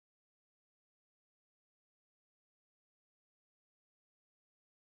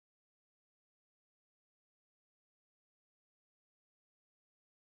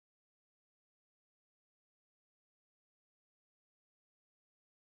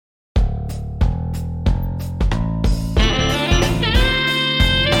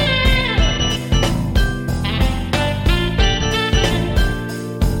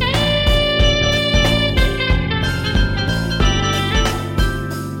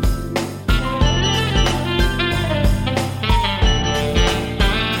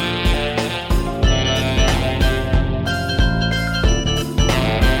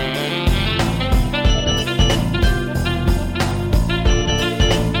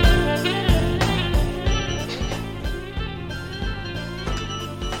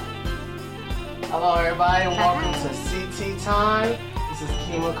everybody, and welcome to CT Time. This is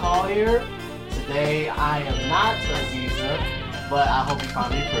Keema Collier. Today, I am not Aziza, but I hope you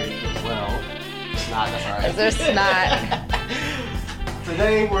find me pretty as well. If not, that's alright. There's not.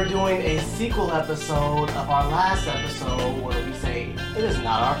 Today, we're doing a sequel episode of our last episode where we say, it is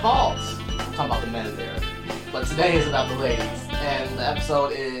not our fault. I'm talking about the men there. But today is about the ladies. And the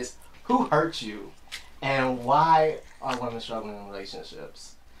episode is, who hurt you? And why are women struggling in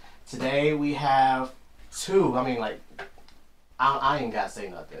relationships? Today we have two. I mean, like, I ain't gotta say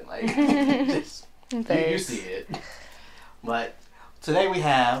nothing. Like, just you see it. But today we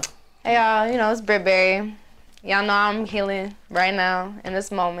have. Hey y'all, it's Brittberry. Y'all know I'm healing right now in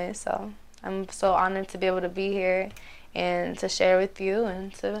this moment, so I'm so honored to be able to be here and to share with you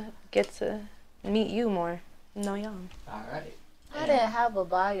and to get to meet you more. Know y'all. All right. I didn't have a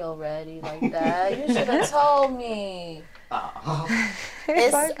bio ready like that. You should have told me.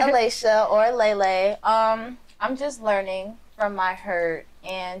 It's Alicia or Lele. I'm just learning from my hurt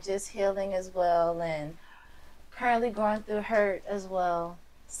and just healing as well, and currently going through hurt as well.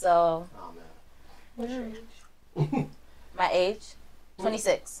 So, Oh man. What's your age? my age,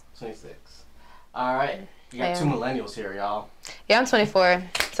 26. 26. All right. You got two millennials here, y'all. Yeah, I'm 24,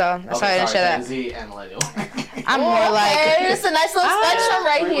 so I'm sorry to share that. Gen Z and millennial. I'm more like. It's a nice little spectrum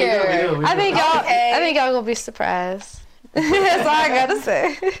right here. We do. I think y'all gonna be surprised. That's all I gotta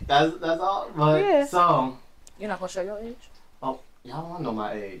say. That's all. But Yeah. so. You're not gonna show your age? Oh, y'all want to know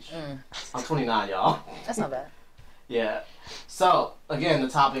my age? I'm 29, y'all. That's not bad. Yeah. So again, the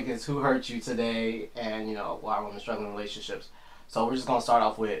topic is who hurt you today, and why women struggling in relationships. So we're just gonna start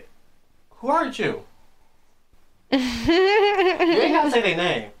off with who hurt you. You ain't gotta say their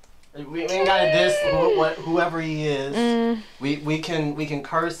name. We ain't gotta diss whoever he is. We can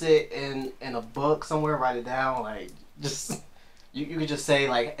curse it in a book somewhere. Write it down. Like just you could just say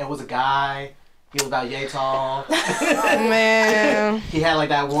like it was a guy. He was about yay tall. Man. He had like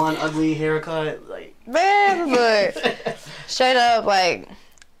that one ugly haircut. Like Man, but straight up, like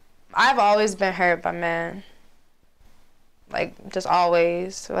I've always been hurt by men. Like, just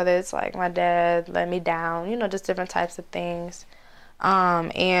always, whether it's, like, my dad let me down, just different types of things.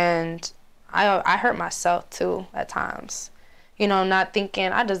 And I hurt myself, too, at times. Not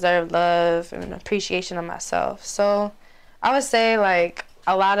thinking I deserve love and appreciation of myself. So I would say, like,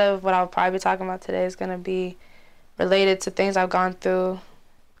 a lot of what I'll probably be talking about today is going to be related to things I've gone through,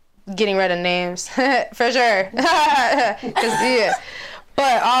 getting rid of names, for sure. 'Cause, yeah.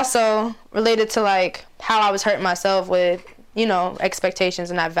 But also related to, like, how I was hurting myself with, expectations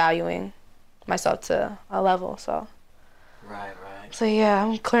and not valuing myself to a level, so. Right. So, yeah,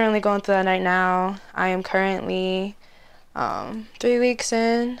 I'm currently going through that right now. I am currently 3 weeks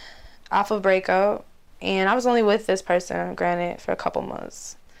in, off of breakup, and I was only with this person, granted, for a couple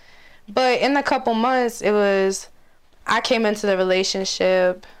months. But in the couple months, I came into the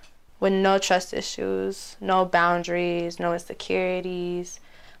relationship with no trust issues, no boundaries, no insecurities.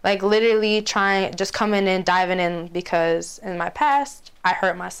 Like, literally just coming in, diving in, because in my past, I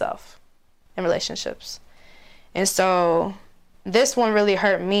hurt myself in relationships. And so this one really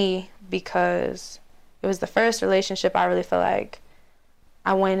hurt me because it was the first relationship I really feel like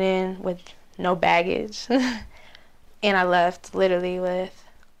I went in with no baggage. And I left literally with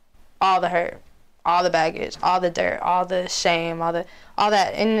all the hurt, all the baggage, all the dirt, all the shame, all that.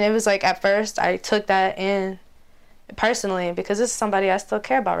 And it was like, at first, I took that in personally because this is somebody I still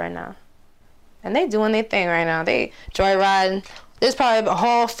care about right now. And they doing their thing right now. They joyriding. There's probably a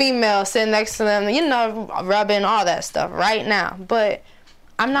whole female sitting next to them, rubbing all that stuff right now. But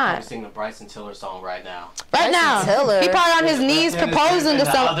I'm not. I'm singing the Bryson Tiller song right now. Right now. Tiller. He probably on his knees proposing to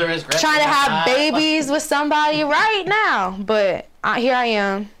somebody, trying to have babies with somebody right now. But here I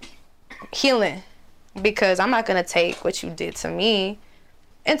am, healing, because I'm not going to take what you did to me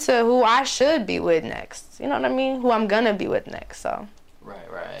into who I should be with next. You know what I mean? Who I'm going to be with next. So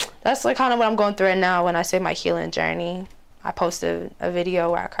Right. that's like kind of what I'm going through right now when I say my healing journey. I posted a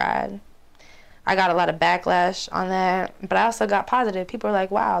video where I cried. I got a lot of backlash on that, but I also got positive. People are like,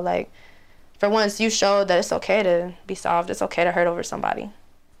 wow, like, for once you showed that it's okay to be soft. It's okay to hurt over somebody.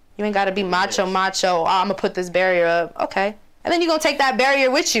 You ain't got to be macho. Oh, I'm going to put this barrier up. Okay. And then you're going to take that barrier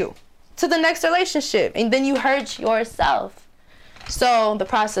with you to the next relationship, and then you hurt yourself. So the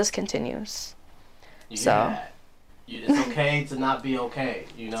process continues. Yeah. It's okay to not be okay,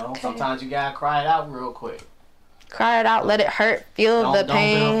 Okay. Sometimes you gotta cry it out real quick. Cry it out, let it hurt, feel the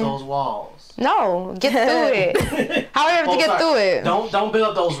pain. Don't build up those walls. No, get through it. How do you have to get through it? Don't build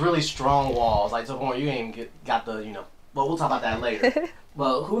up those really strong walls, like to the point where you ain't got the, But we'll talk about that later.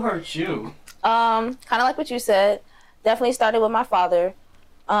 Well, who hurt you? Kind of like what you said. Definitely started with my father.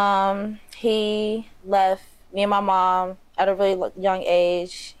 He left me and my mom at a really young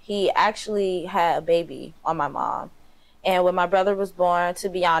age. He actually had a baby on my mom. And when my brother was born, to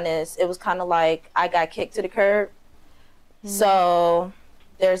be honest, it was kind of like I got kicked to the curb. So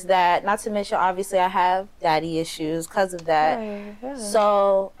there's that. Not to mention, obviously, I have daddy issues because of that. Right, yeah.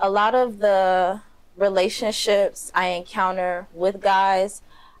 So a lot of the relationships I encounter with guys,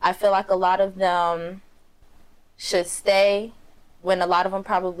 I feel like a lot of them should stay when a lot of them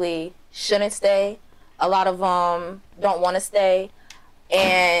probably shouldn't stay. A lot of them don't want to stay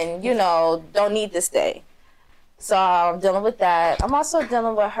and, you know, don't need to stay. So I'm dealing with that. I'm also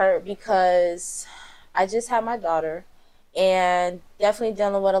dealing with hurt because I just had my daughter, and definitely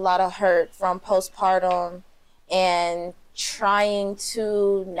dealing with a lot of hurt from postpartum and trying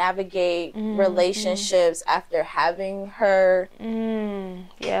to navigate relationships after having her.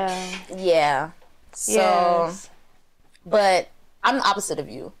 Yeah. Yeah. So, Yes. but I'm the opposite of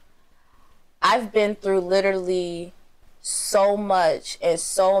you. I've been through literally so much in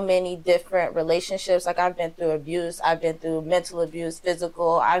so many different relationships. Like, I've been through abuse, I've been through mental abuse,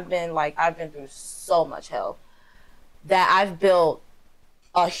 physical. I've been through so much hell that I've built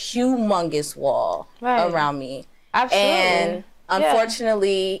a humongous wall around me. Absolutely. And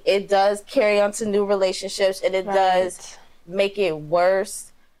unfortunately, it does carry on to new relationships, and it does make it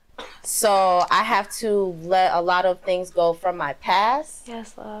worse. So I have to let a lot of things go from my past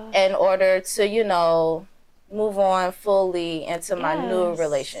in order to, you know, move on fully into my new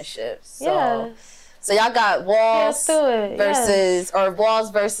relationships. So, so y'all got walls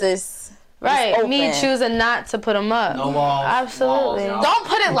versus right, me choosing not to put them up. No walls. Absolutely. Walls, don't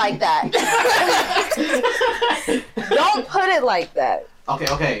put it like that. Don't put it like that.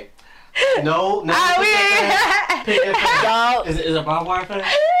 Okay. No. Is it a barbed wire fence?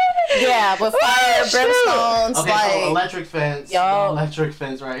 Yeah, with fire, brimstones, okay, like so electric fence. Electric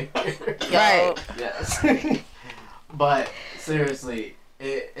fence right here. Right. Yes. But seriously,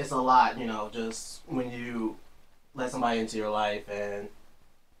 it's a lot, you know, just when you let somebody into your life and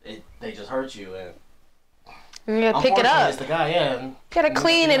they just hurt you, and you gotta pick it up. It's the guy, you gotta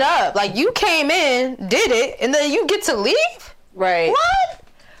clean it up. Like, you came in, did it, and then you get to leave? Right. What?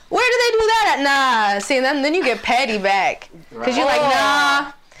 Where do they do that at? Nah. See, then you get petty back. Because you're like,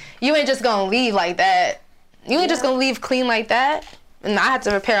 nah, you ain't just gonna leave like that. You ain't just gonna leave clean like that. And I had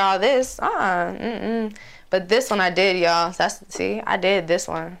to repair all this. But this one I did, y'all. I did this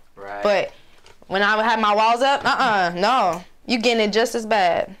one. Right. But when I had my walls up, no. You getting it just as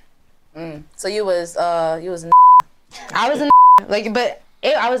bad. So you was I was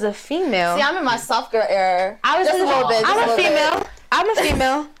I was a female. See, I'm in my soft girl era. I was just a little bit. I'm a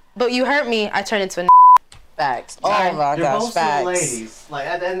female. But you hurt me, I turned into a Facts. Sorry. Oh my you're gosh, both facts. still ladies. Like,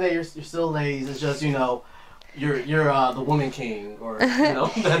 at the end of the day, you're still ladies. It's just, you know, you're the woman king, or, you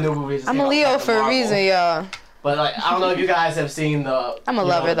know, that new movie. I'm a Leo for a reason, y'all. But, like, I don't know if you guys have seen I'm a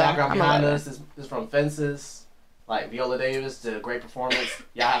lover, the though. background I'm a behind lover. us is from Fences. Like, Viola Davis did a great performance.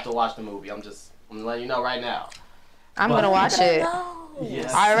 Y'all have to watch the movie. I'm letting you know right now. I'm gonna watch it.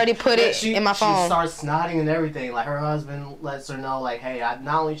 Yes. I already put it in my phone. She starts nodding and everything. Like, her husband lets her know, like, hey, I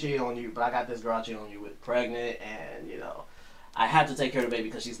not only cheated on you, but I got this girl cheating on you with pregnant, and, you know, I have to take care of the baby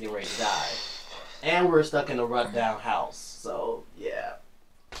because she's getting ready to die. And we're stuck in a run-down house. So, yeah.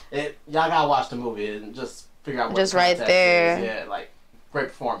 Y'all gotta watch the movie and just figure out what just the right context there. is. Yeah, like, great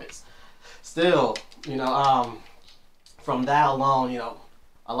performance. Still, you know, from that alone, you know,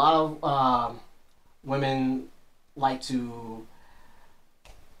 a lot of women like to,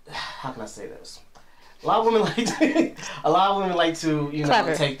 how can I say this? A lot of women like to, you know,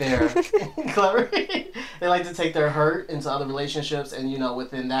 Clever. take their clever. They like to take their hurt into other relationships, and, you know,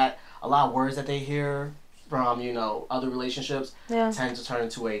 within that, a lot of words that they hear from, you know, other relationships tend to turn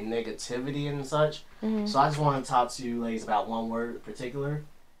into a negativity and such. Mm-hmm. So I just want to talk to you ladies about one word in particular.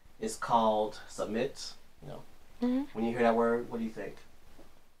 It's called submit. You know, when you hear that word, what do you think?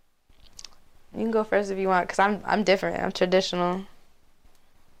 You can go first if you want, because I'm different. I'm traditional.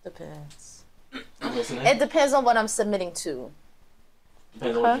 Depends. I'm listening. It depends on what I'm submitting to.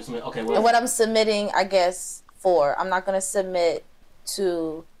 Depends on what you submit. Okay, And what I'm submitting, I guess, for. I'm not going to submit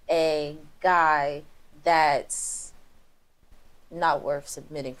to a guy that's not worth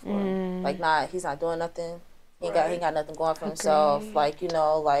submitting for. Like, he's not doing nothing. He ain't got nothing going for himself. Like, you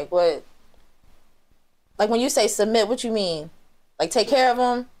know, like, what? Like, when you say submit, what you mean? Like, take care of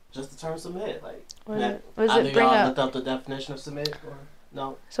him? Just the term submit. Like, What does either it bring y'all up? looked up the definition of submit, or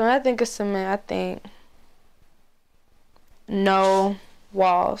no? So when I think of submit, I think no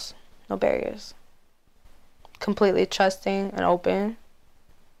walls, no barriers. Completely trusting and open.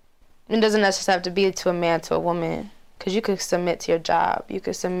 It doesn't necessarily have to be to a man, to a woman. Because you could submit to your job. You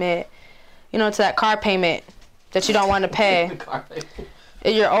could submit, to that car payment that you don't want to pay.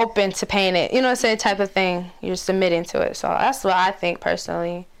 You're open to paying it. You know what I'm saying? Type of thing. You're submitting to it. So that's what I think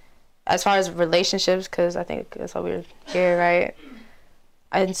personally. As far as relationships, because I think that's why we're here, right?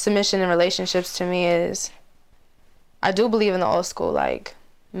 And submission in relationships to me is, I do believe in the old school, like,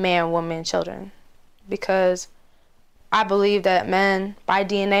 man, woman, children. Because I believe that men, by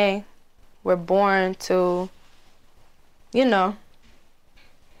DNA, were born to,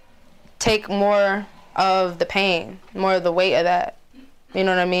 take more of the pain, more of the weight of that. You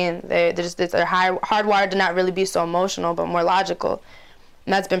know what I mean? They're hardwired to not really be so emotional, but more logical.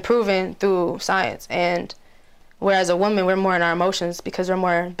 And that's been proven through science. And whereas a woman, we're more in our emotions because we're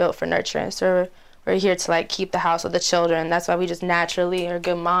more built for nurturing. So we're here to, like, keep the house with the children. That's why we just naturally are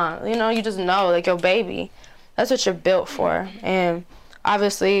good mom. You just know, like, your baby. That's what you're built for. And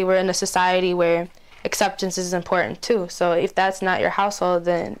obviously we're in a society where acceptance is important too. So if that's not your household,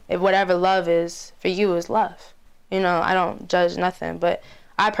 then if whatever love is for you is love. I don't judge nothing, but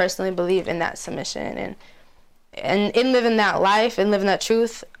I personally believe in that submission. And in living that life and living that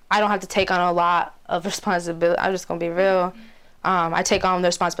truth, I don't have to take on a lot of responsibility. I'm just going to be real. I take on the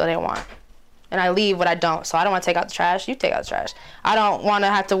responsibility I want. And I leave what I don't. So I don't want to take out the trash. You take out the trash. I don't want to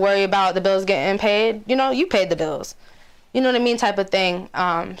have to worry about the bills getting paid. You paid the bills. You know what I mean? Type of thing.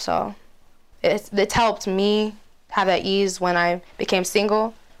 So it's helped me have that ease when I became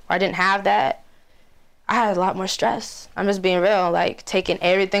single, or I didn't have that. I had a lot more stress. I'm just being real, like taking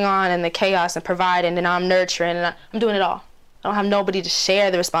everything on and the chaos and providing, and I'm nurturing, and I'm doing it all. I don't have nobody to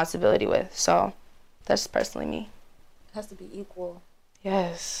share the responsibility with. So that's personally me. It has to be equal.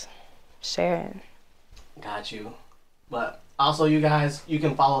 Yes. Sharing. Got you. But also, you guys, you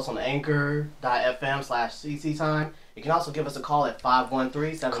can follow us on anchor.fm/CC Time. You can also give us a call at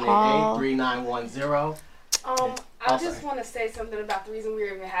 513-788-3910. I just want to say something about the reason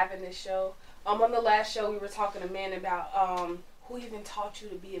we're even having this show. On the last show, we were talking to men about who even taught you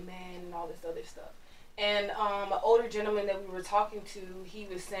to be a man and all this other stuff. And an older gentleman that we were talking to, he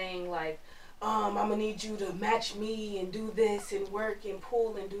was saying, like, I'm going to need you to match me and do this and work and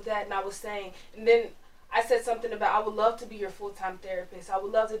pull and do that. And I was saying, and then I said something about, I would love to be your full-time therapist. I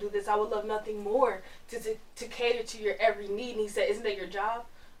would love to do this. I would love nothing more to cater to your every need. And he said, isn't that your job?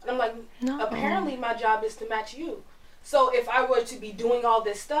 And I'm like, no. Apparently my job is to match you. So if I were to be doing all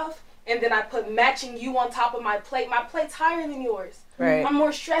this stuff, and then I put matching you on top of my plate's higher than yours. Right. I'm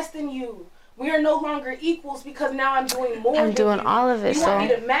more stressed than you. We are no longer equals because now I'm doing more I'm doing you. All of it. You want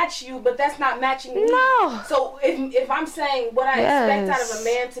me to match you, but that's not matching me. No. So if I'm saying what I expect out of a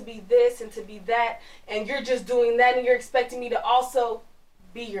man to be this and to be that, and you're just doing that and you're expecting me to also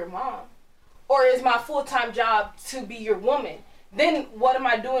be your mom, or is my full-time job to be your woman, then what am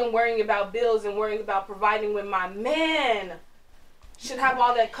I doing worrying about bills and worrying about providing when my man should have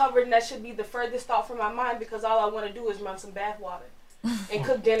all that covered, and that should be the furthest thought from my mind, because all I want to do is run some bath water and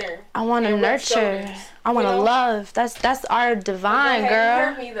cook dinner. I want to nurture. I want to love. That's our divine, girl. You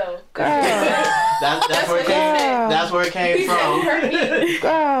hurt me though. Girl. that's where it came. That's where it came from. You hurt me.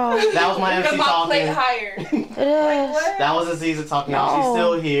 Girl. That was my MC my talking. plate higher. It is. What? That was Aziza talking. No. She's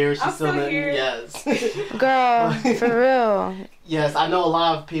still here. She's I'm still here. Yes. Girl, for real. Yes, I know a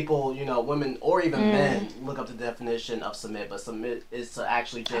lot of people, women or even men, look up the definition of submit, but submit is to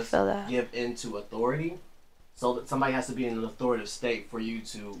actually just give into authority. So that somebody has to be in an authoritative state for you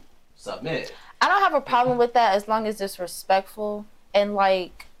to submit. I don't have a problem with that as long as it's respectful and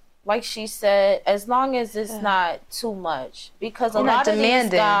like she said, as long as it's not too much. Because a lot of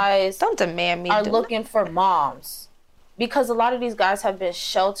these guys don't demand me are looking for moms. Because a lot of these guys have been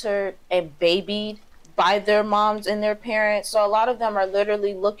sheltered and babied by their moms and their parents. So a lot of them are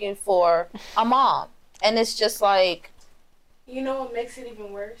literally looking for a mom. And it's just like... You know what makes it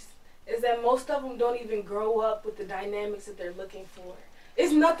even worse? Is that most of them don't even grow up with the dynamics that they're looking for.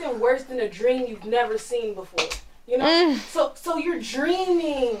 It's nothing worse than a dream you've never seen before. So you're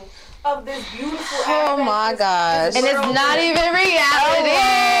dreaming of this beautiful Oh my gosh. And it's not even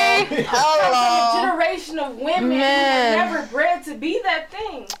reality. Hello. A generation of women who were never bred to be that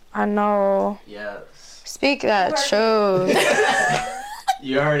thing. I know. Yes. Speak that truth.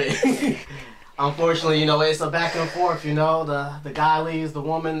 You heard it. Unfortunately, it's a back and forth, the guy leaves the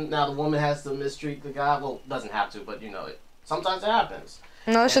woman, now the woman has to mistreat the guy. Well, doesn't have to, but sometimes it happens.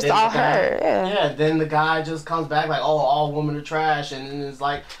 No, it's just all her. Yeah, then the guy just comes back like, oh, all women are trash, and then it's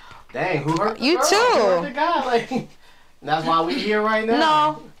like, dang, who hurt the you girl? too? Who hurt the guy? Like, That's why we here right now.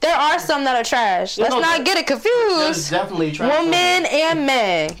 No, there are some that are trash. Let's not get it There's confused. definitely trash Women and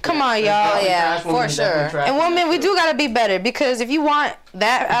men. Come on, y'all. Yeah, for sure. And women, we do gotta be better, because if you want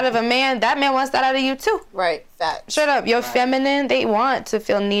that out of a man, that man wants that out of you too. Right. Fact. Straight up, you're feminine. They want to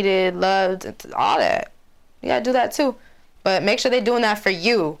feel needed, loved, all that. You gotta do that too, but make sure they're doing that for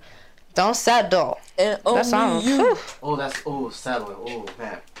you. Don't settle. That's all. Settling. Oh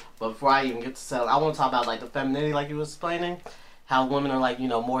man. But before I even get to settle, I want to talk about like the femininity, like you was explaining, how women are like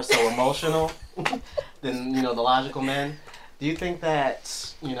more so emotional than the logical men. Do you think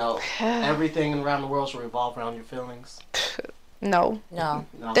that everything around the world should revolve around your feelings? No. No.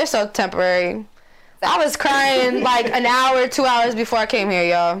 They're so temporary. I was crying like an hour, 2 hours before I came here,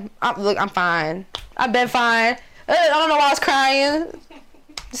 y'all. I'm fine. I've been fine. I don't know why I was crying.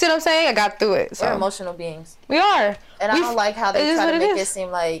 You see what I'm saying? I got through it. So. We're emotional beings. We are. And I don't like how they try to make it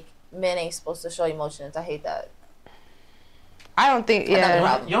seem like men ain't supposed to show emotions. I hate that. I don't think,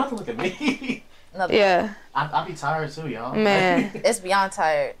 yeah. You don't have to look at me. Yeah. I be tired too, y'all. Man. It's beyond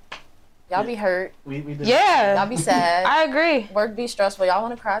tired. Y'all be hurt. We do. Yeah. Y'all be sad. I agree. Work be stressful. Y'all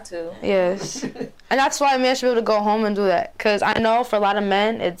want to cry too. Yes. And that's why men should be able to go home and do that. Because I know for a lot of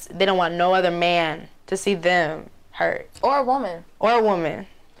men, they don't want no other man to see them hurt. Or a woman.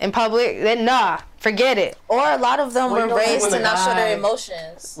 In public, forget it. Or a lot of them were raised to not show their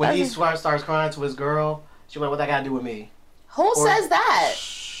emotions. When he starts crying to his girl, she went, "What that got to do with me?" Who says that?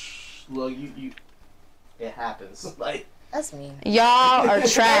 Look, you. It happens. Like that's mean. Y'all are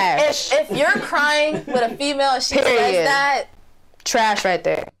trash. If you're crying with a female and she says that, trash right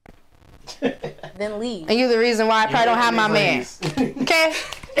there. Then leave. And you the reason why I probably don't have my man. Okay.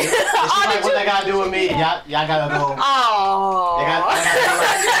 It's like, what that got to do with me? Y'all gotta go. Oh.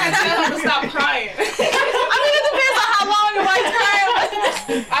 I gotta stop crying. I mean, it depends on how long you like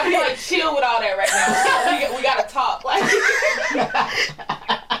crying. I be like chill with all that right now. We gotta talk. Like.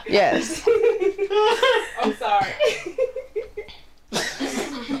 Yes. I'm sorry.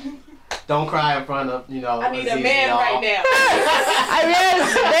 Don't cry in front of I need a man right now.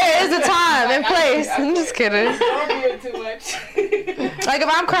 There is a time and place. I'm just kidding. Don't do it too much. Like if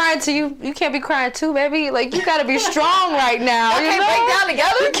I'm crying to you, you can't be crying too, baby. Like you gotta be strong right now. You can't break down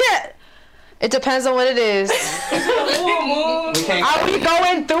together. You can't. It depends on what it is. Are we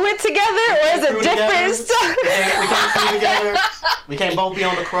going through it together, or is it different stuff? We can't be together. We can't both be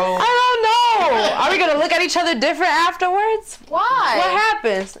on the crow. I don't know. Are we gonna look at each other different afterwards? Why? What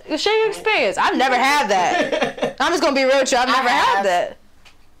happens? Share your experience. I've never had that. I'm just gonna be real with you. I've never had that.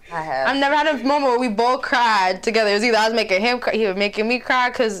 I have. I've never had a moment where we both cried together. It was either I was making him cry, he was making me cry,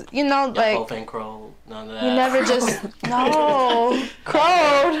 cause like both ain't crowed. None of that. You never just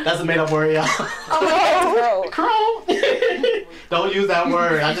crowed. That's a made up word, y'all. Crowed. Don't use that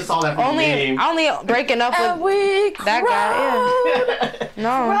word. I just saw that from the meme. Only breaking up with that guy. Yeah.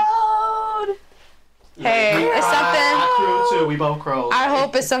 No. Crowed. Hey, it's something. I crewed too. We both crowed. I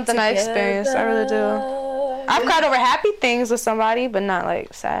hope it's something I experienced. I really do. I've cried over happy things with somebody, but not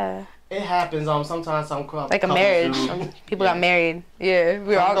like sad. It happens. Sometimes some like a marriage. People got married. Yeah,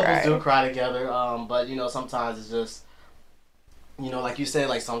 we all couples cry. do cry together. But sometimes it's just, like you said,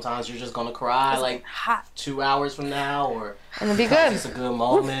 like sometimes you're just gonna cry like 2 hours from now, or and it'll be good. It's a good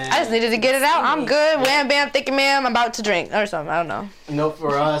moment. I just needed to get it out. I'm good. Wham bam, thinking ma'am, I'm about to drink or something. I don't know.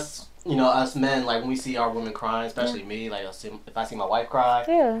 For us, us men, like when we see our women crying, especially me, like if I see my wife cry,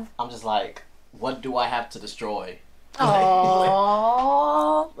 I'm just like, what do I have to destroy?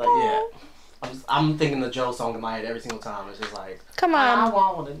 Oh. I'm thinking the Joe song in my head every single time. It's just like, come on, I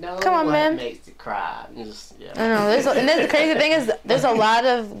want to know what man. makes you cry. And just, I know. And the crazy thing is, there's a lot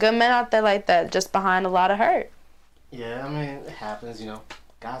of good men out there like that, just behind a lot of hurt. Yeah, I mean, it happens.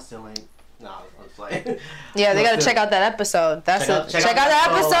 God still ain't. No, I'm just like. Yeah, they gotta check out that episode. Check out that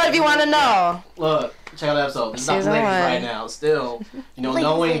episode if you want to know. Look, check out that episode. It's not ladies right now. Still,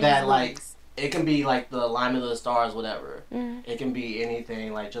 knowing that like. It can be like the alignment of the stars, whatever. It can be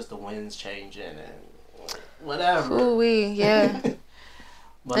anything, like just the winds changing and whatever. Ooh-wee, yeah.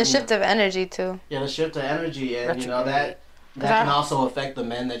 The shift of energy too. Yeah, the shift of energy, and that can also affect the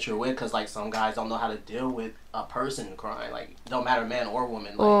men that you're with, because like some guys don't know how to deal with a person crying. Like, don't matter man or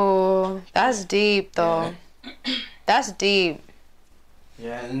woman. Like, oh, that's deep though. Yeah. That's deep.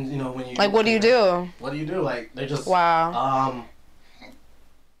 Yeah, and when you like, what do you do? What do you do? Like, they're just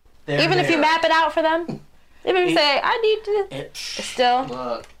even if you map it out for them, even if you say, I need to, still.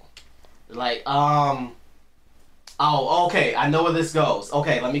 Look, like, okay, I know where this goes.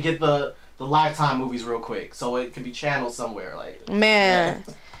 Okay, let me get the Lifetime movies real quick, so it could be channeled somewhere. Like, man,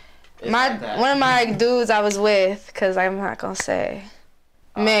 one of my dudes I was with, because I'm not gonna say,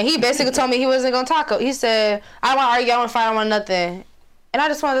 Man, he basically told me he wasn't gonna talk. He said, I don't want to argue, I don't want to fight, I don't want nothing. And I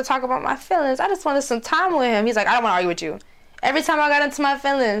just wanted to talk about my feelings. I just wanted some time with him. He's like, I don't want to argue with you. Every time I got into my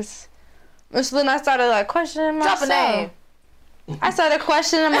feelings, Miss Lynn, I started like questioning myself. Drop a name. I started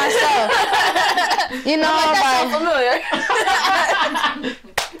questioning myself. You know, That sounds familiar.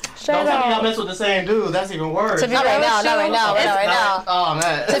 straight Don't tell me y'all up. mess with the same dude. That's even worse. To be Not real right with now, you, not right now, not right now. Oh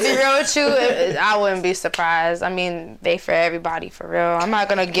man. To be real with you, I wouldn't be surprised. I mean, they for everybody, for real. I'm not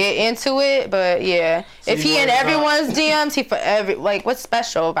gonna get into it, but yeah. City if he in Boys is everyone's DMs, he for every, like, what's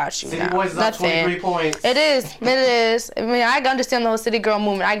special about you City now? Boys is up 23 points. It is. It is. I mean, I understand the whole city girl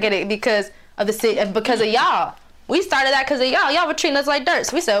movement. I get it because of the city, because of y'all. We started that because of y'all. Y'all were treating us like dirt.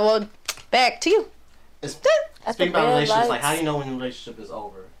 So we said, well, back to you. Speaking about relationships, like how do you know when the relationship is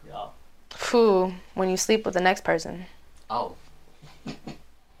over, y'all? Phew, when you sleep with the next person. Oh.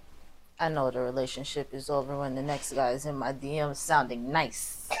 I know the relationship is over when the next guy is in my DMs sounding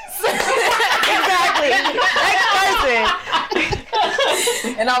nice. Exactly. Next person.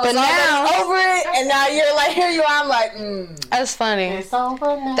 And I was now- over it, and now you're like, here you are, I'm like, That's funny. It's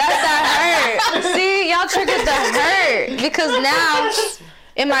over now. That's the hurt. See, y'all triggered the hurt because now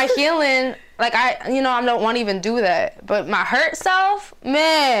in my healing, like I don't want to even do that. But my hurt self,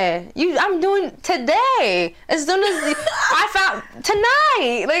 man, I'm doing today. As soon as I found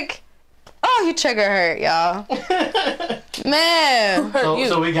tonight, like, oh, you trigger hurt, y'all. Man.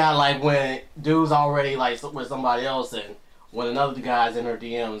 So we got like when dudes already like with somebody else, and when another guy's in her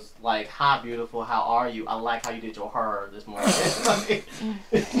DMs, like, hi beautiful, how are you? I like how you did your hair this morning.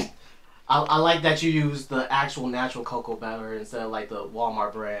 I like that you used the actual natural cocoa butter instead of like the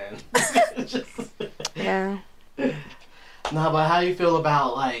Walmart brand. Yeah. No, but how do you feel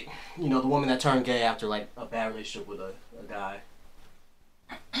about like, the woman that turned gay after like a bad relationship with a guy?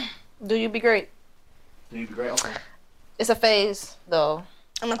 do you be great? Do you be great? Okay. It's a phase, though.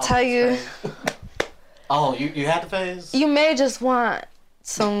 I'm gonna tell you, Oh, you had the phase? you may just want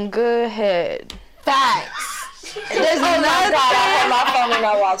some good head. Facts. There's Oh my God, I had my phone and I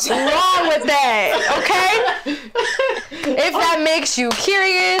watched it. wrong with that, okay? If that makes you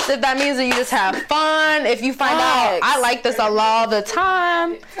curious, if that means that you just have fun, if you find out Facts. I like this a lot of the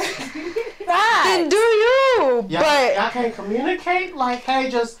time, then do you. Y'all can't communicate? Like, hey,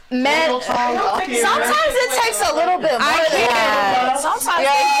 just Men- Sometimes it takes a little bit more I than that. can't. Sometimes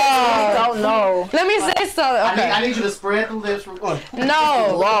they just don't know. Let me say something. I Okay. need you to spread the lips.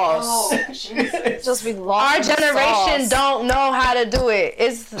 No. Lost. Jesus. Just be lost. Our in the generation sauce. don't know how to do it.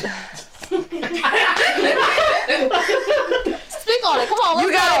 It's Speak on it. Come on, let's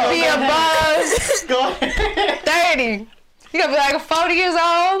you gotta be above Go ahead. 30. You gotta be like 40 years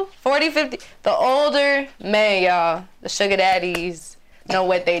old, 40, 50. The older men, y'all, the sugar daddies, know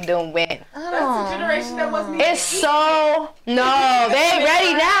what they doing when. That's the generation that wasn't even. It's so no, they ain't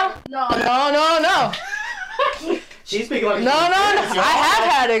ready now. No. She's speaking like No. I have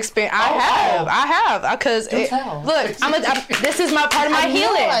had experience. I have, because tell. look, this is my part of my I knew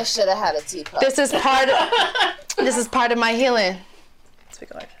healing. I should have had a teacup. This is part of my healing.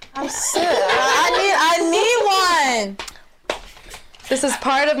 Speak like I'm sick. I need one. this is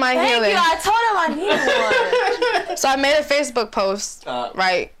part of my Thank healing. you. I told him I need one. So I made a Facebook post,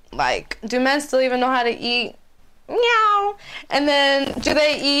 right? Like, do men still even know how to eat? Meow. And then, do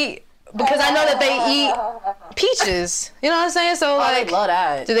they eat? Because I know that they eat peaches. You know what I'm saying? So, I like, love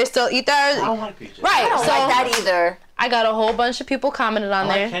that. do they still eat that? I don't like peaches. Right. I don't so like that either. I got a whole bunch of people commented on I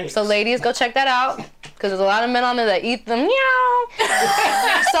like there. cakes. So, ladies, go check that out. Because there's a lot of men on there that eat them. Meow.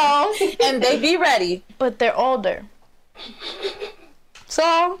 So, And they be ready. but they're older.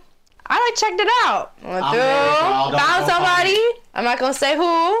 So, I checked it out. Went I'm through, there, girl. Don't found call somebody. me. I'm not gonna say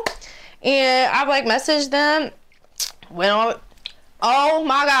who. And I messaged them. Went on. Oh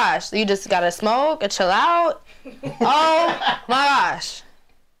my gosh! You just gotta smoke and chill out. Oh my gosh!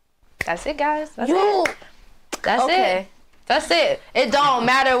 That's it, guys. That's it. That's Okay. it. That's it. It don't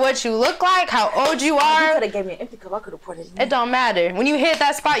matter what you look like, how old you You are. could have gave me an empty cup. I could have poured it in. It don't matter. When you hit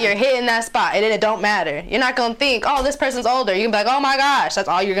that spot, you're hitting that spot. And it don't matter. You're not going to think, oh, this person's older. You can be like, oh my gosh. That's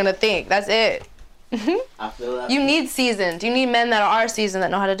all you're going to think. That's it. I feel that. You need seasoned. You need men that are seasoned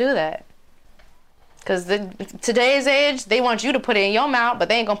that know how to do that. Because today's age, they want you to put it in your mouth, but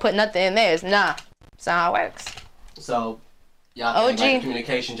they ain't going to put nothing in theirs. Nah. That's not how it works. So, y'all think OG. like,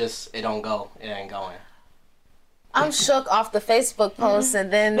 communication just, it don't go. It ain't going. I'm shook off the Facebook post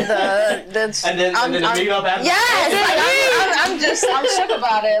and then the And then the meet up after. yes, like, I'm shook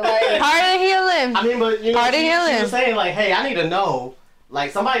about it. Like, Part of healing. I mean, but you know, Part of she healing. was saying like, hey, I need to know.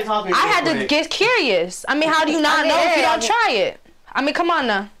 Like, somebody talked to me. I had real to quick. get curious. I mean, how do you not know if you don't try it? I mean, come on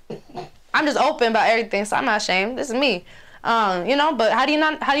now. I'm just open about everything, so I'm not ashamed. This is me. You know, but how do you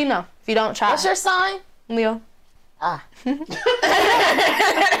know if you don't try? What's your sign? Leo. Ah.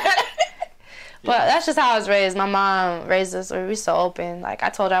 But that's just how I was raised. My mom raised us where we so open. Like, I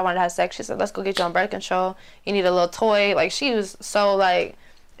told her I wanted to have sex. She said, let's go get you on birth control. You need a little toy. Like, she was so, like,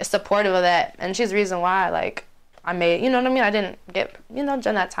 supportive of that. And she's the reason why, like, I made, you know what I mean? I didn't get, you know,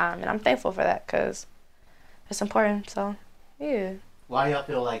 during that time. And I'm thankful for that because it's important. So, yeah. Why y'all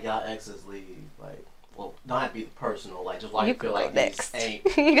feel like y'all exes leave? Like, well, don't have to be personal. Like, just why you feel like next. these ain't.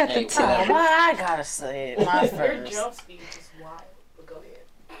 You got the two. Why I gotta say it? My first. Your jump speed is wild. But go ahead.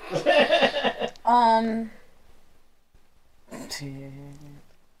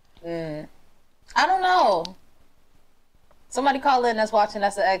 I don't know. Somebody call in that's watching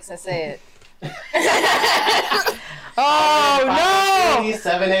that's an ex and say it. Oh, no.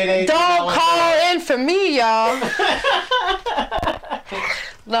 788. Don't call in for me, y'all.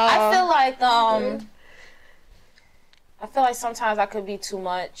 No. I feel like sometimes I could be too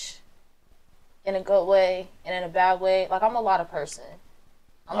much in a good way and in a bad way. Like, I'm a lot of person.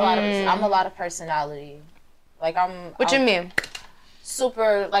 I'm a lot of personality. Like, What you mean?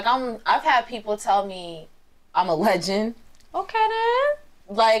 Super, like, I've had people tell me I'm a legend. Okay,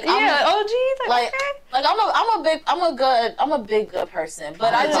 then. Like, yeah, OG. Like, okay. like I'm a big good person.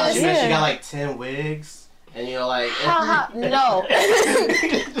 But I thought just you meant she got like 10 wigs, and you're like, no.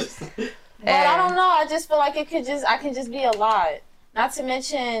 But I don't know. I just feel like I can just be a lot. Not to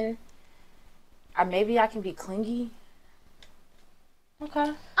mention, maybe I can be clingy.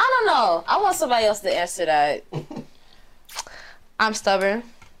 Okay. I don't know. I want somebody else to answer that. I'm stubborn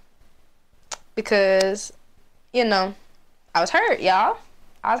because, you know, I was hurt, y'all.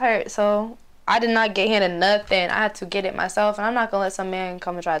 I was hurt, so I did not get handed nothing. I had to get it myself, and I'm not gonna let some man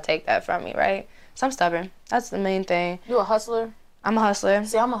come and try to take that from me, right? So I'm stubborn. That's the main thing. You a hustler? I'm a hustler.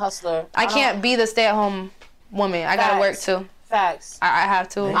 See, I'm a hustler. I can't be the stay-at-home woman. I gotta work too. Facts. I have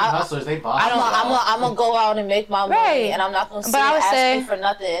to. They hustlers, they boss. I'm gonna go out and make my money, Right. and I'm not gonna ask you for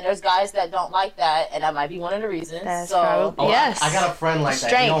nothing. And there's guys that don't like that, and that might be one of the reasons. That's so probably, yes. I got a friend like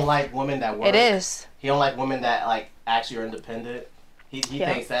that. He don't like women that work. It is. He don't like women that like actually are independent. He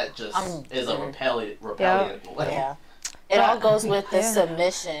thinks that just is a repellent. Yeah. It all goes with the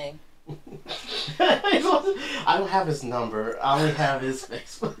submission. I don't have his number. I only have his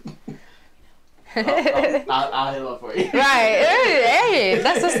Facebook. I'll hit him up for you. Right. Hey,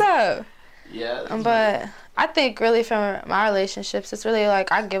 that's what's up. Yeah. But I think really from my relationships, it's really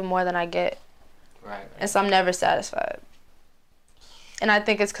like I give more than I get. Right. And so I'm never satisfied. And I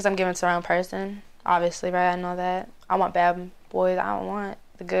think it's because I'm giving to the wrong person. Obviously, right? I know that. I want bad boys. I don't want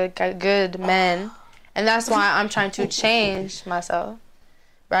the good men. And that's why I'm trying to change myself.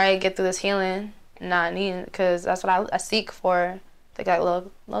 Right? Get through this healing. Not needing, because that's what I seek for. They got a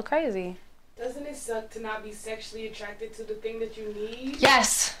little crazy. Doesn't it suck to not be sexually attracted to the thing that you need?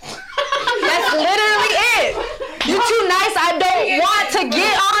 Yes. That's literally it. You too nice. I don't want to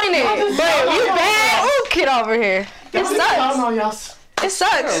get on it. But you bad. Ooh, get over here. It sucks. It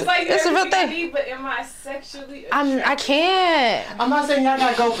sucks. It's like it's a real thing. Need, but am I sexually attracted? I can't. I'm not saying y'all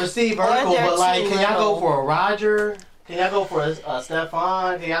gotta go for Steve Urkel, but like, can y'all go for a Roger? Can y'all go for a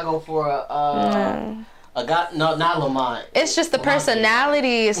Stefan? Can y'all go for a guy? No, not Lamont. It's just the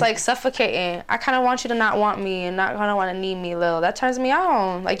personality. It's like suffocating. I kind of want you to not want me and not kind of want to need me, Lil. That turns me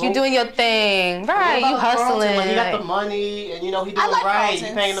on. Like, you doing your thing. Right, you hustling. Like, he got the money and, you know, he doing right.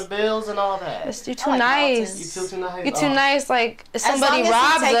 He paying the bills and all that. You're too nice. You too nice. You're too nice. Like, if somebody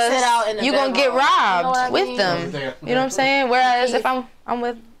robs us, you going to get robbed with them. You know what I'm saying? Whereas if I'm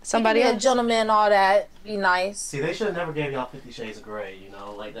with somebody else. Be a gentleman, all that. Be nice. See, they should have never gave y'all 50 Shades of Grey, you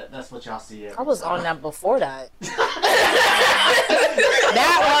know? Like, that's what y'all see. I was on that before that. That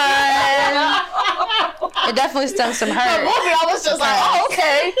one. It definitely stemmed some hurt. The movie, I was just like, oh,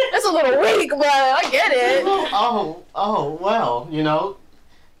 okay. It's a little weak, but I get it. Oh, well, you know,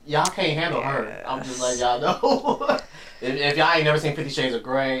 y'all can't handle her. I'm just letting y'all know. If y'all ain't never seen 50 Shades of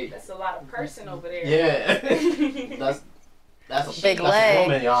Grey. That's a lot of person over there. Yeah. That's a big leg.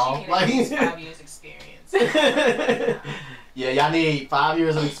 Woman, y'all. Like 5 years experience. Yeah, y'all need 5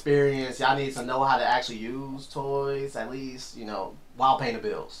 years of experience. Y'all need to know how to actually use toys, at least, you know, while paying the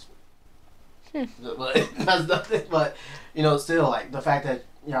bills. But that's nothing. But, you know, still, like, the fact that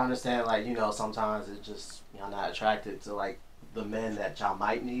y'all understand, like, you know, sometimes it's just, y'all not attracted to, like, the men that y'all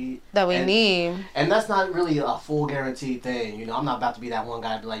might need. That we need. And that's not really a full guaranteed thing. You know, I'm not about to be that one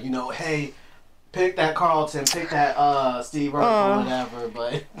guy to be like, you know, hey, pick that Carlton, pick that Steve Urkel or whatever.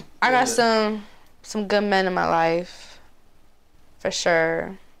 But I got some good men in my life, for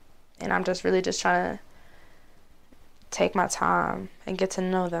sure. And I'm just really just trying to take my time and get to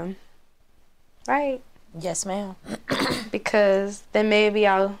know them. Right? Yes, ma'am. Because then maybe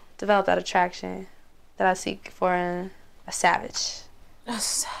I'll develop that attraction that I seek for in a savage.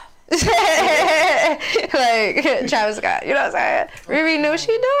 Like Travis Scott, you know what I'm saying? Riri knew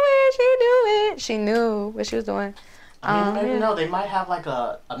she knew what she was doing. I mean, you know, they might have like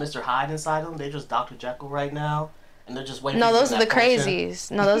a Mr. Hyde inside them. They're just Dr. Jekyll right now, and they're just waiting. No, for those are the function.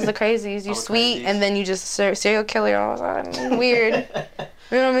 crazies. No, those are the crazies. You sweet, crazies. and then you just serial killer all of a sudden. Weird.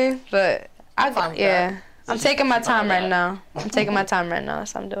 You know what I mean? But I'm taking my time right now. That's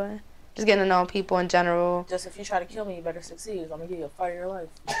what I'm doing. Just getting to know people in general. Just if you try to kill me, you better succeed. I'm gonna give you a fight of your life.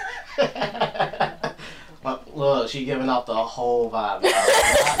 But look, she giving off the whole vibe.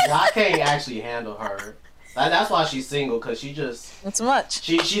 I can't actually handle her. That's why she's single, because she just... It's much.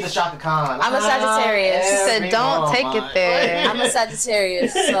 She's a Shaka Khan. I'm a Sagittarius. She said, don't take it there. I'm a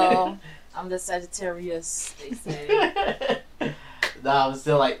Sagittarius, so... I'm the Sagittarius, they say. No, I'm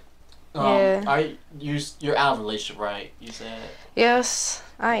still like... Yeah. You're out of a relationship, right? You said... Yes,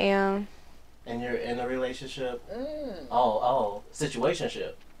 I am. And you're in a relationship? Mm. Oh,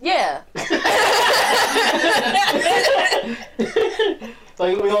 situationship. Yeah. So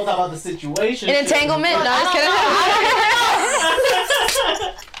we don't talk about the situation. An entanglement? No, just kidding.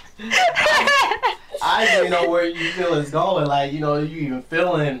 I don't know where you feel it's going. Like, you know, you even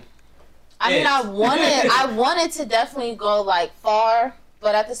feeling. I mean, I wanted to definitely go like far,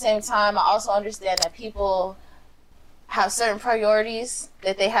 but at the same time, I also understand that people have certain priorities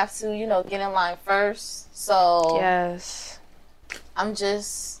that they have to, you know, get in line first. So Yes. I'm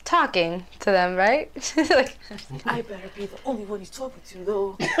just talking to them, right? Like, I better be the only one he's talking to,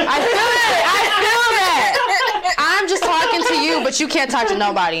 though. I feel that. I'm just talking to you, but you can't talk to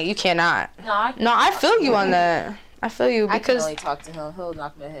nobody. You cannot. No, I feel you on that. I feel you I can because only talk to him. He'll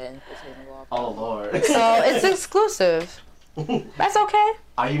knock my head and push me in the wall. Oh Lord. so it's exclusive. That's okay.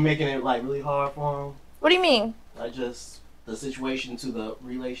 Are you making it like really hard for him? What do you mean? Like just the situation to the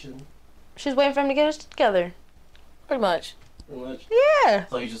relation? She's waiting for him to get us together. Pretty much. Pretty much. Yeah.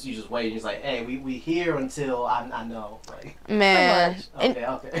 So you just wait. He's like, hey, we here until I know. Like, Man.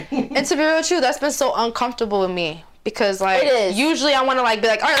 okay. And to be real with you, that's been so uncomfortable with me because like It is. usually I want to like be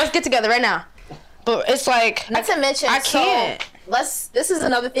like, all right, let's get together right now. But it's like Not to mention, I can't. This is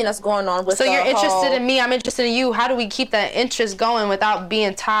another thing that's going on with. So you're the interested whole, in me, I'm interested in you. How do we keep that interest going without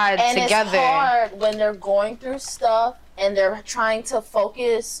being tied and together? it's hard when they're going through stuff and they're trying to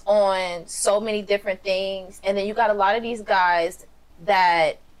focus on so many different things, and then you got a lot of these guys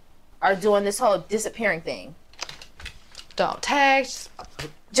that are doing this whole disappearing thing. Don't text.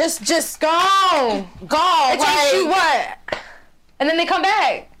 Just Go. go. It takes you what? And then they come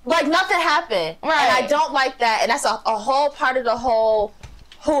back. Like nothing happened. Right. And I don't like that. And that's a whole part of the whole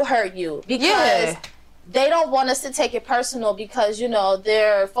who hurt you. Because Yeah. they don't want us to take it personal because, you know,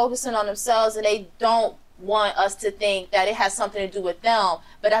 they're focusing on themselves and they don't want us to think that it has something to do with them.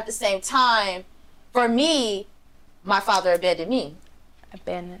 But at the same time, for me, my father abandoned me.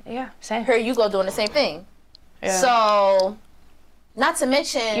 Abandoned. Yeah, same. Here you go doing the same thing. Yeah. So, not to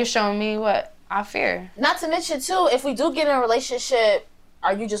mention... You're showing me what I fear. Not to mention, too, if we do get in a relationship,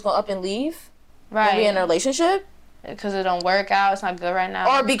 are you just going to up and leave? Right. Be in a relationship? Because it don't work out. It's not good right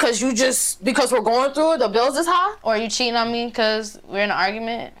now. Or because because we're going through it, the bills is high? Or you cheating on me because we're in an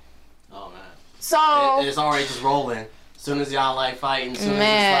argument. Oh man. So... It's already just rolling. As soon as y'all like fighting, as soon as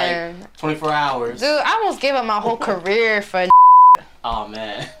Man. it's like 24 hours. Dude, I almost gave up my whole career for Oh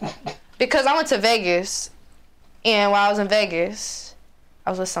man. because I went to Vegas. And while I was in Vegas, I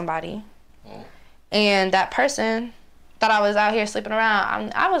was with somebody. Mm. And that person thought I was out here sleeping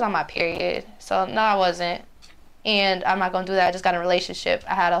around. I was on my period. So, no, I wasn't. And I'm not going to do that. I just got in a relationship.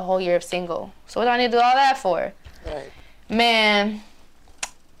 I had a whole year of single. So, what do I need to do all that for? Right. Man,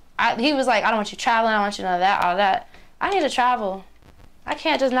 he was like, I don't want you traveling. I don't want you none of that, all that. I need to travel. I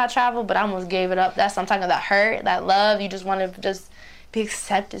can't just not travel, but I almost gave it up. That's what I'm talking about. That hurt, that love. You just want to just be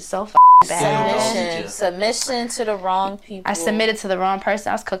accepted so bad. Submission to the wrong people. I submitted to the wrong person.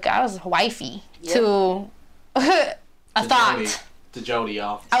 I was cooking. I was wifey to a thought. To Jody,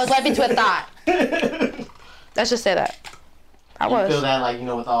 y'all. I was wifey to a thought. Let's just say that. I You was. feel that, like, you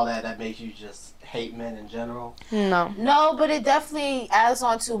know, with all that makes you just hate men in general? No. No, but it definitely adds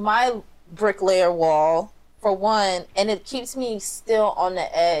on to my bricklayer wall, for one, and it keeps me still on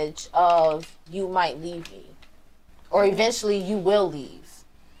the edge of you might leave me. Or eventually you will leave.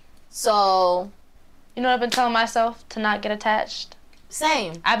 So... You know what I've been telling myself? To not get attached.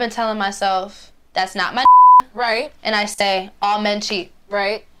 Same. I've been telling myself, that's not my Right. and I say, all men cheat.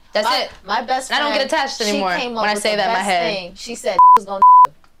 Right. That's it. My best friend... I don't get attached anymore she came when up I with say the that in my best head. thing. She said, was gonna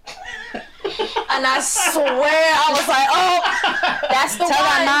And I swear, I was like, oh, that's the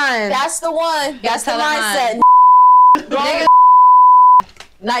one. That's the one. That's the mindset. Nigga.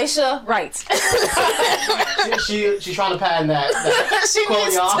 Nisha, right. She's trying to patent that she quote,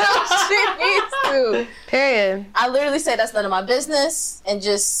 needs y'all. She needs to. Period. I literally say that's none of my business and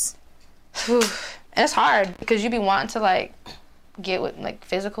just... And it's hard because you be wanting to, like, get with, like,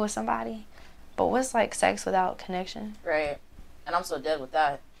 physical with somebody. But what's, like, sex without connection? Right. And I'm so dead with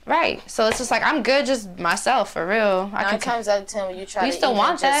that. Right. So it's just like, I'm good just myself, for real. 9 times out of 10 when you try you to still even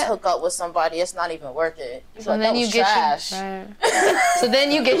want just that. hook up with somebody, it's not even worth it. So like, then you get trash. right. So then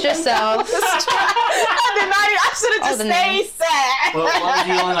you get yourself. I should have just stayed sad. What was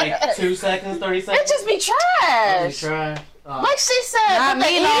you on, like 2 seconds, 30 seconds? It just be trash. Like she said, Not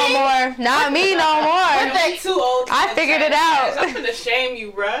me no more. Not me no more. They too old. I figured it out. I'm gonna shame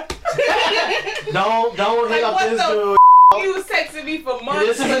you, bruh. Don't hit up this dude. You was texting me for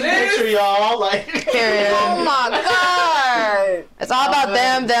months. This is a picture, y'all. Like, Period. Oh my god. It's all about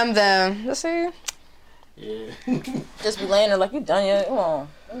them. You see? yeah. Just be laying there like, you done yet? Come on.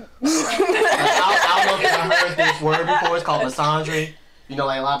 I don't know if y'all heard this word before. It's called misandry. You know,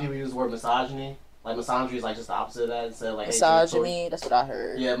 like a lot of people use the word misogyny. Like misandry is like just the opposite of that. Instead of like misogyny, that's what I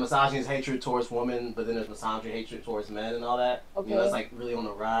heard. Yeah, misogyny is hatred towards women, but then there's misandry, hatred towards men and all that. Okay. You know, it's like really on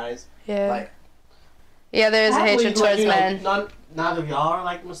the rise. Yeah. Like, yeah, there is a hatred towards men. Neither of y'all are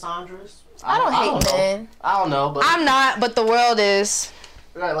like misandrous. I don't hate men. I don't know, but I'm not, but the world is.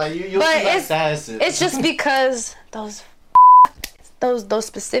 Right, like you But see like it's statuses. it's just because those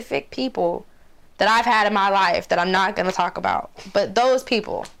specific people that I've had in my life that I'm not gonna talk about, but those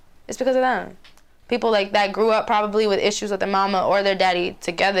people, it's because of them. People like that grew up probably with issues with their mama or their daddy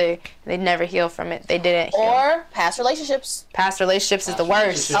together. They never heal from it. They didn't heal. Or past relationships. Past relationships is the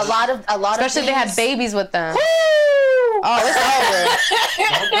worst. A lot of especially if they had babies with them. Woo! Oh, it's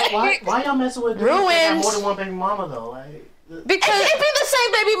why y'all messing with Ruined. That got more than one baby mama though? Like, because it be the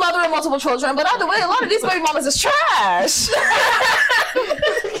same baby mother and multiple children, but either way, a lot of these baby mamas is trash.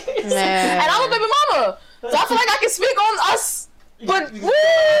 man. And I'm a baby mama, so I feel like I can speak on us. But woo!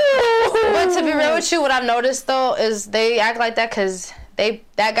 But to be real with you, what I've noticed though is they act like that because that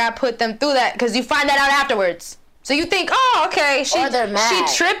guy put them through that. Because you find that out afterwards, so you think, oh, okay, she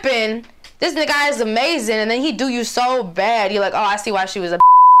tripping. This guy is amazing, and then he do you so bad. You're like, oh, I see why she was a.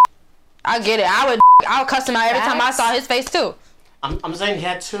 I get it. I'll cuss him out every time I saw his face too. I'm saying he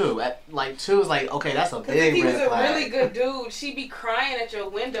had 2. Like 2 is like, okay, that's a big he was red flag. a really good dude. She be crying at your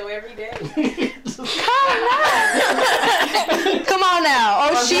window every day. Come on now.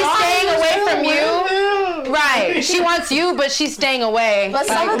 Oh, she's staying away from you. Right. She wants you, but she's staying away. But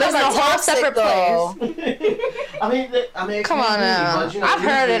some of them a are whole toxic, separate though. I mean, Come on now. But, you know, I've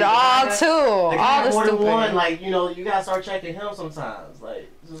heard it all too. All the more than stupid. one. Like, you know, you gotta start checking him sometimes. Like,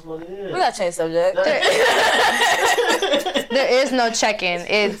 this is what it is. We gotta change subject. There is no check-in.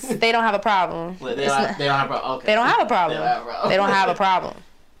 It's they don't have a problem. They don't have a problem. Okay. They don't have a problem. They don't have a problem.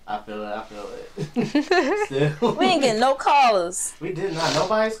 I feel it. Still. We ain't getting no callers. We did not.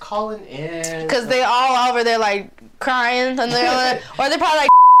 Nobody's calling in. Cause they all over there like crying, and they're like, or they're probably like,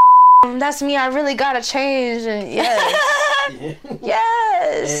 "That's me. I really gotta change." And yes,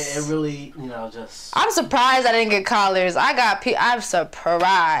 yes. It really, you know, just. I'm surprised I didn't get callers. I'm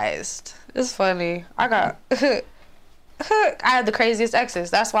surprised. It's funny. I had the craziest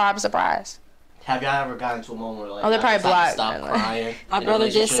exes. That's why I'm surprised. Have y'all ever gotten into a moment where like, they're probably black. Stop crying? My brother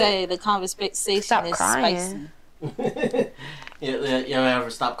just say the conversation Stop is crying. spicy. you ever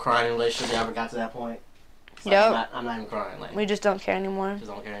stop crying in a relationship? You ever got to that point? Like, Yep. I'm not even crying. Like, We just don't care anymore.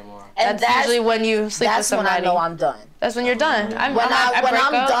 just don't care anymore. And That's usually when you sleep with That's when somebody. I know I'm done. That's when you're done. When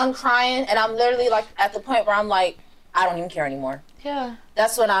I'm done crying and I'm literally like at the point where I'm like, I don't even care anymore. Yeah.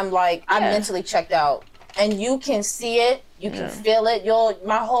 That's when I'm like, I'm Yeah. mentally checked out. And you can see it, you can feel it.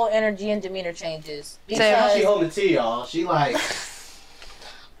 My whole energy and demeanor changes. She holding the tea, y'all. She like.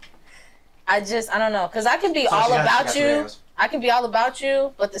 I don't know, cause I can be all about you. I can be all about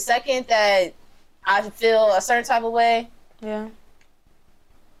you, but the second that I feel a certain type of way, Yeah.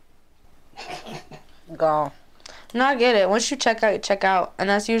 gone. No, I get it. Once you check out, you check out. And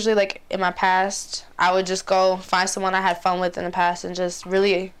that's usually like in my past, I would just go find someone I had fun with in the past and just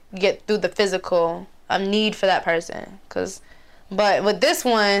really get through the physical need for that person. But with this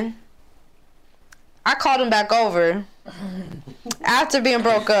one, I called him back over after being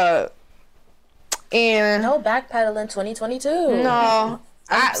broke up. And No backpedaling 2022. no,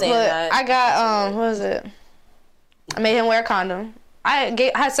 I got what was it? I made him wear a condom.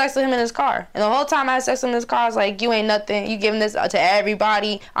 I had sex with him in his car, and the whole time I had sex with him in his car, I was like, "You ain't nothing. You giving this to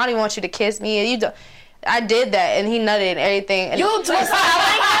everybody. I don't even want you to kiss me." And I did that, and he nutted and everything. And You was telling him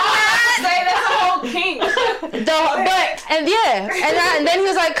that? no kink. And then he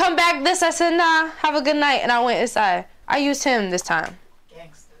was like, come back this. I said, nah, have a good night. And I went inside. I used him this time.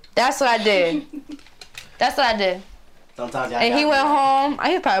 Gangster. That's what I did. Sometimes and he went home.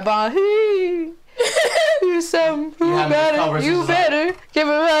 He probably bawling. You better give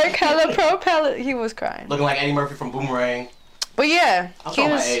it like hella propeller. He was crying. Looking like Eddie Murphy from Boomerang. But yeah. I'm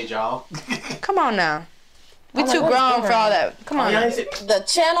showing my age, y'all. Come on now. We too grown for all that. Come on. The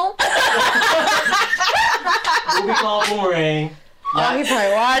channel? Movie called Boomerang. Oh, he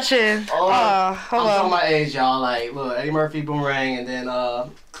probably watching. I'm showing my age, y'all. Like, look, Eddie Murphy, Boomerang, and then,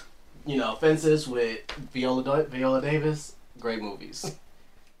 Fences with Viola Davis. Great movies.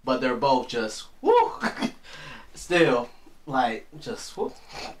 But they're both just, woo! Still, like, just, woo!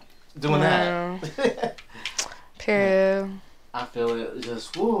 Doing that. Period. I feel it,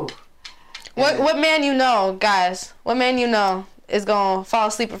 just, woo! What man you know, guys? What man you know is gonna fall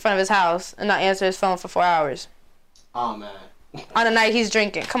asleep in front of his house and not answer his phone for 4 hours? Oh man. On the night he's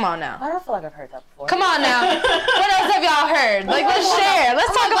drinking. Come on now. I don't feel like I've heard that before. Come on now. What else have y'all heard? Like, let's share. Let's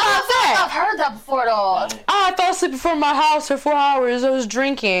talk about that. I've heard that before though. Oh, I fell asleep in front of my house for 4 hours. I was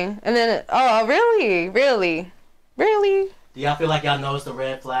drinking. And then, really? Do y'all feel like y'all notice the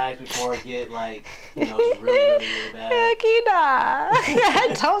red flags before it get like, really bad? Heck,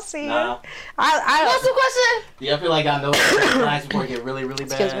 I don't see nah. it. What's the question? Do y'all feel like y'all notice the red flags before it get really bad?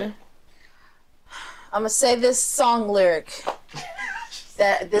 Excuse me. I'm gonna say this song lyric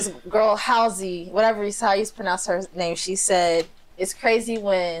that this girl Halsey, how you pronounce her name, she said, "It's crazy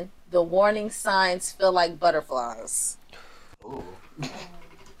when the warning signs feel like butterflies." Ooh.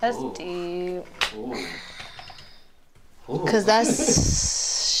 That's deep. Ooh. Cause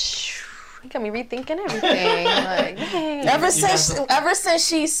that's you got me rethinking everything. Like, dang. Ever since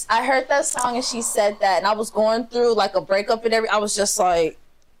I heard that song and she said that, and I was going through like a breakup and I was just like,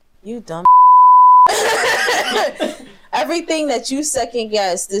 you dumb. Everything that you second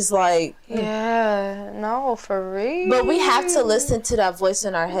guessed is like, yeah, no, for real. But we have to listen to that voice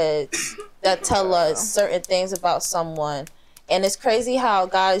in our heads that tell us certain things about someone, and it's crazy how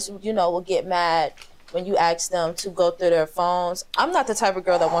guys, will get mad when you ask them to go through their phones. I'm not the type of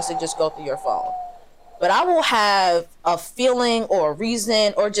girl that wants to just go through your phone. But I will have a feeling or a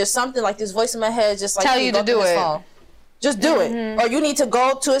reason or just something like this voice in my head just like tell you to do it. Phone. Just do it. Or you need to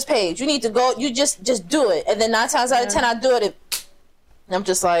go to his page. You need to go, you just do it. And then 9 times out of 10 I do it. And I'm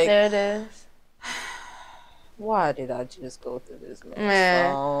just like, there it is. Why did I just go through this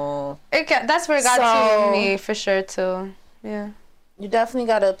phone? That's where it got to me for sure too. Yeah. You definitely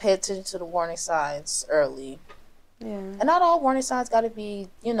got to pay attention to the warning signs early. Yeah. And not all warning signs got to be,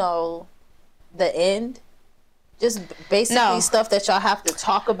 the end. Just basically stuff that y'all have to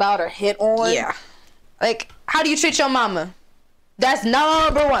talk about or hit on. Yeah. Like, how do you treat your mama? That's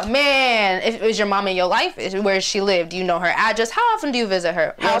number one. Man, if it was your mama in your life, where she lived, you know her address. How often do you visit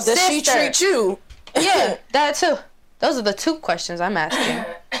her? How does she treat you? Yeah, that too. Those are the 2 questions I'm asking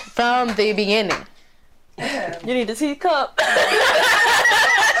from the beginning. You need a teacup.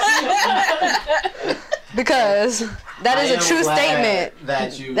 Because that is a true statement.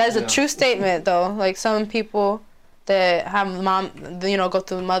 That is a true statement, though. Like, some people that have mom, go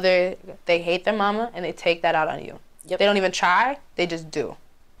through the mother, they hate their mama and they take that out on you. Yep. They don't even try, they just do.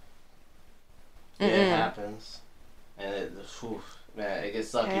 Yeah, it happens. And it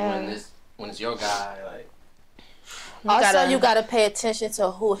gets sucky when it's your guy. Like, you gotta pay attention to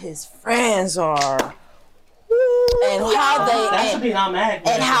who his friends are. And how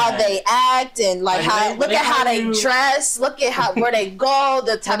they act and like how look at how they dress, look at how they go,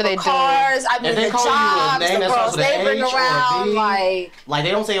 the type of cars, the jobs, the girls they bring around, like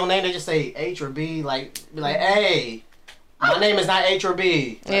they don't say your name, they just say H or B, like hey, my name is not H or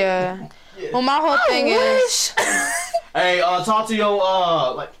B. Like, yeah. Well, my whole thing is hey, talk to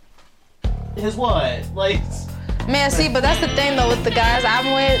your his what? Like, man, see, but that's the thing though with the guys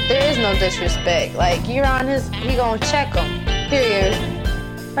I'm with, there is no disrespect. Like, you're on he gonna check them. Period.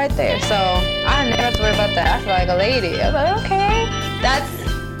 Right there. So I never have to worry about that. I feel like a lady. I'm like, okay, that's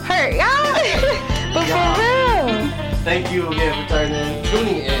her, y'all. But for real. Thank you again for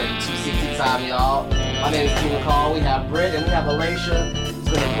tuning in to CT Time, y'all. My name is Steve McCall. We have Britt and we have Alicia. It's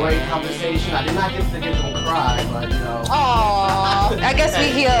been a great conversation. I did not get to them cry, but Aww. I guess we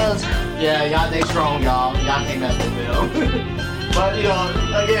healed. Yeah, y'all stay strong, y'all. Y'all can't mess with them. But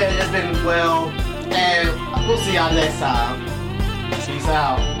again, it's been well, and we'll see y'all next time. Peace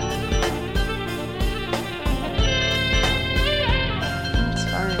out. It's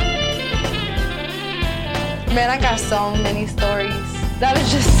fine. Man, I got so many stories. That was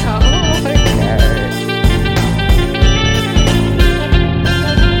just so